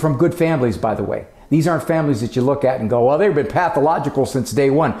 And these are from good families, by the way. These aren't families that you look at and go, well, they've been pathological since day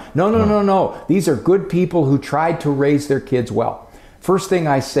one. No. These are good people who tried to raise their kids well. First thing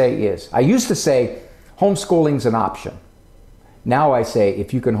I say is, I used to say homeschooling's an option. Now I say,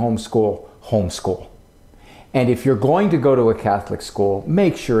 if you can homeschool, homeschool. And if you're going to go to a Catholic school,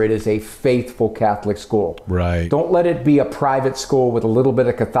 make sure it is a faithful Catholic school. Right. Don't let it be a private school with a little bit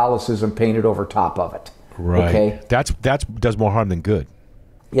of Catholicism painted over top of it. Right. Okay? That does more harm than good.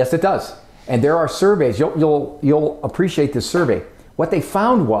 Yes, it does. And there are surveys. You'll appreciate this survey. What they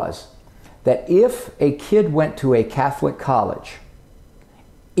found was that if a kid went to a Catholic college,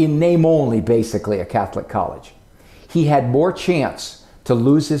 in name only, basically a Catholic college, he had more chance to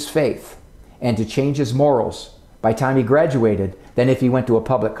lose his faith and to change his morals by the time he graduated than if he went to a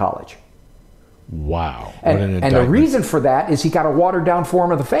public college. Wow. And the reason for that is he got a watered down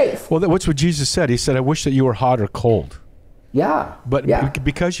form of the faith. Well, that's what Jesus said. He said, I wish that you were hot or cold. Yeah. But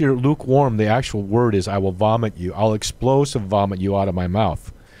because you're lukewarm, the actual word is, I will vomit you. I'll explosive vomit you out of my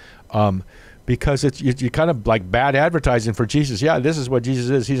mouth. Because you're kind of like bad advertising for Jesus. Yeah, this is what Jesus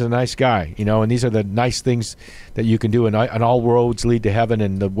is. He's a nice guy, you know, and these are the nice things that you can do. And all roads lead to heaven,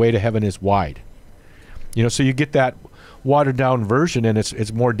 and the way to heaven is wide. You know, so you get that watered down version, and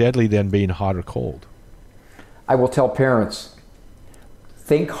it's more deadly than being hot or cold. I will tell parents,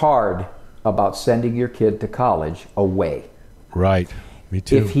 think hard about sending your kid to college away. Right. Me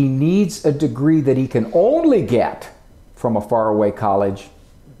too. If he needs a degree that he can only get from a faraway college,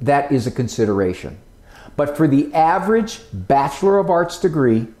 that is a consideration. But for the average Bachelor of Arts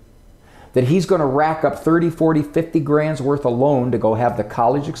degree that he's going to rack up 30, 40, 50 grand's worth alone to go have the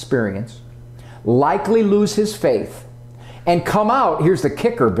college experience, likely lose his faith, and come out, here's the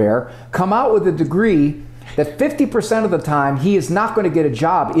kicker, Bear, come out with a degree that 50% of the time he is not going to get a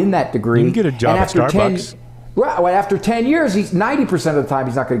job in that degree. You can get a job at Starbucks. After 10 years, he's 90% of the time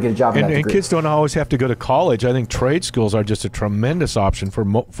he's not going to get a job in that degree. And kids don't always have to go to college. I think trade schools are just a tremendous option for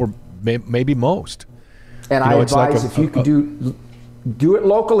maybe most. And I advise, if you can do it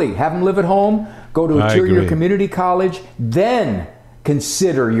locally, have them live at home, go to a two-year community college, then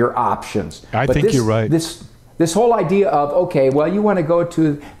consider your options. I think you're right. This whole idea of, okay, well, you want to go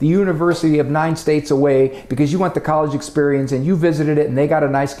to the university of 9 states away because you want the college experience and you visited it and they got a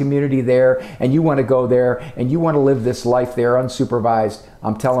nice community there and you want to go there and you want to live this life there unsupervised.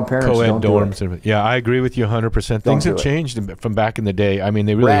 I'm telling parents, don't do it. Yeah, I agree with you 100%. Things have changed from back in the day. I mean,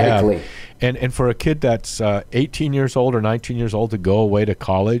 they really have. And for a kid that's 18 years old or 19 years old to go away to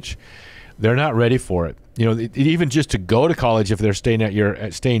college, they're not ready for it. You know, even just to go to college if they're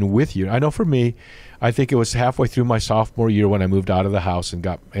staying with you. I know for me, I think it was halfway through my sophomore year when I moved out of the house and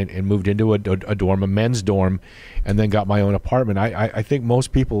moved into a dorm, a men's dorm, and then got my own apartment. I think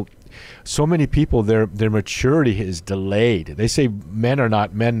most people, so many people, their maturity is delayed. They say men are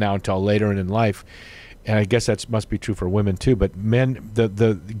not men now until later in life, and I guess that must be true for women too. But men,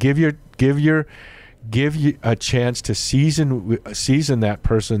 give you a chance to season that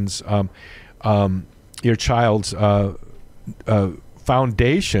person's your child's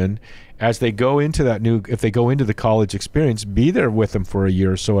foundation as they go into that if they go into the college experience. Be there with them for a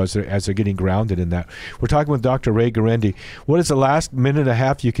year or so as they're getting grounded in that. We're talking with Dr. Ray Guarendi. What is the last minute and a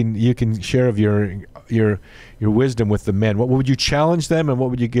half you can share of your wisdom with the men? What would you challenge them, and what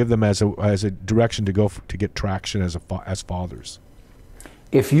would you give them as a direction to go to get traction as fathers?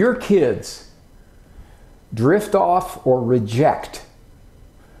 If your kids drift off or reject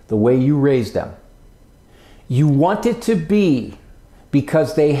the way you raised them, you want it to be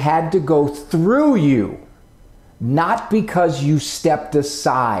because they had to go through you, not because you stepped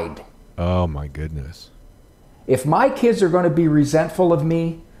aside. Oh my goodness. If my kids are going to be resentful of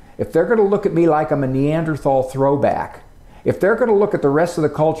me, if they're going to look at me like I'm a Neanderthal throwback, if they're going to look at the rest of the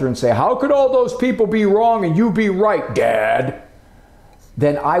culture and say, how could all those people be wrong and you be right, Dad?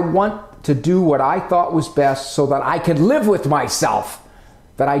 Then I want to do what I thought was best so that I can live with myself.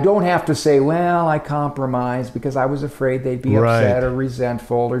 That I don't have to say, well, I compromised because I was afraid they'd be upset or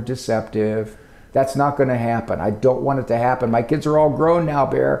resentful or deceptive. That's not going to happen. I don't want it to happen. My kids are all grown now,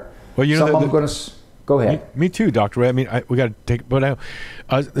 Bear. Well, you know, some of them going to... Go ahead. Me too, Dr. Ray. I mean, we got to take... But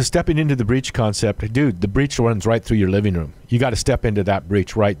the stepping into the breach concept, dude, the breach runs right through your living room. You got to step into that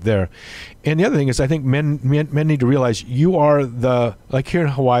breach right there. And the other thing is, I think men need to realize you are like here in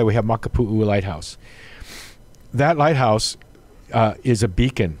Hawaii, we have Makapu'u Lighthouse. That lighthouse... is a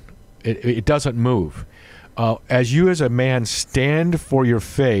beacon. It doesn't move. As you as a man stand for your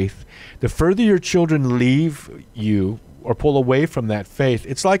faith, the further your children leave you or pull away from that faith,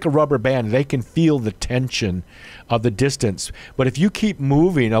 it's like a rubber band. They can feel the tension of the distance. But if you keep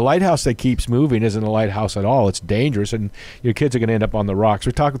moving, a lighthouse that keeps moving isn't a lighthouse at all. It's dangerous, and your kids are going to end up on the rocks.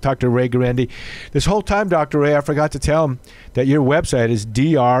 We're talking with Dr. Ray Guarendi. This whole time, Dr. Ray, I forgot to tell him that your website is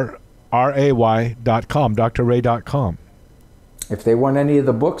drray.com, drray.com. If they want any of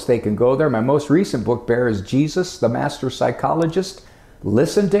the books, they can go there. My most recent book, Bear, is Jesus, the Master Psychologist.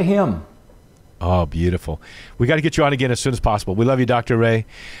 Listen to him. Oh, beautiful. We got to get you on again as soon as possible. We love you, Dr. Ray.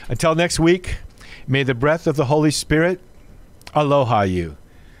 Until next week, may the breath of the Holy Spirit aloha you.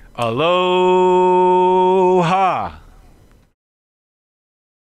 Aloha.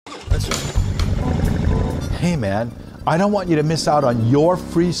 Hey, man, I don't want you to miss out on your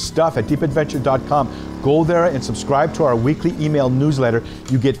free stuff at deepadventure.com. Go there and subscribe to our weekly email newsletter.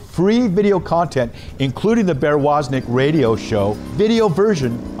 You get free video content, including the Bear Woznick radio show, video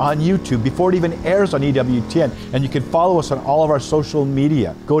version on YouTube before it even airs on EWTN. And you can follow us on all of our social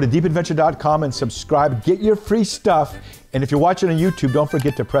media. Go to deepadventure.com and subscribe. Get your free stuff. And if you're watching on YouTube, don't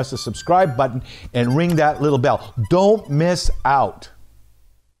forget to press the subscribe button and ring that little bell. Don't miss out.